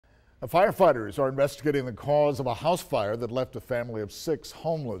The firefighters are investigating the cause of a house fire that left a family of 6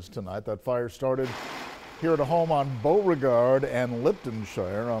 homeless tonight. That fire started here at a home on Beauregard and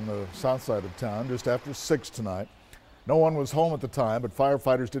Liptonshire on the south side of town just after 6 tonight. No one was home at the time, but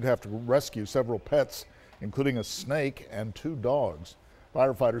firefighters did have to rescue several pets, including a snake and 2 dogs.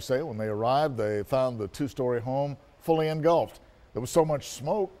 Firefighters say when they arrived, they found the 2-story home fully engulfed. There was so much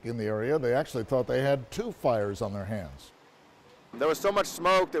smoke in the area, they actually thought they had 2 fires on their hands. There was so much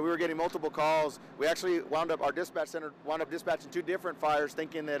smoke that we were getting multiple calls. We actually our dispatch center wound up dispatching 2 different fires,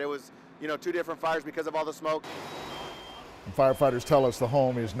 thinking that it was, 2 different fires because of all the smoke. And firefighters tell us the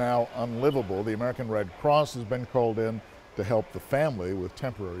home is now unlivable. The American Red Cross has been called in to help the family with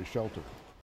temporary shelter.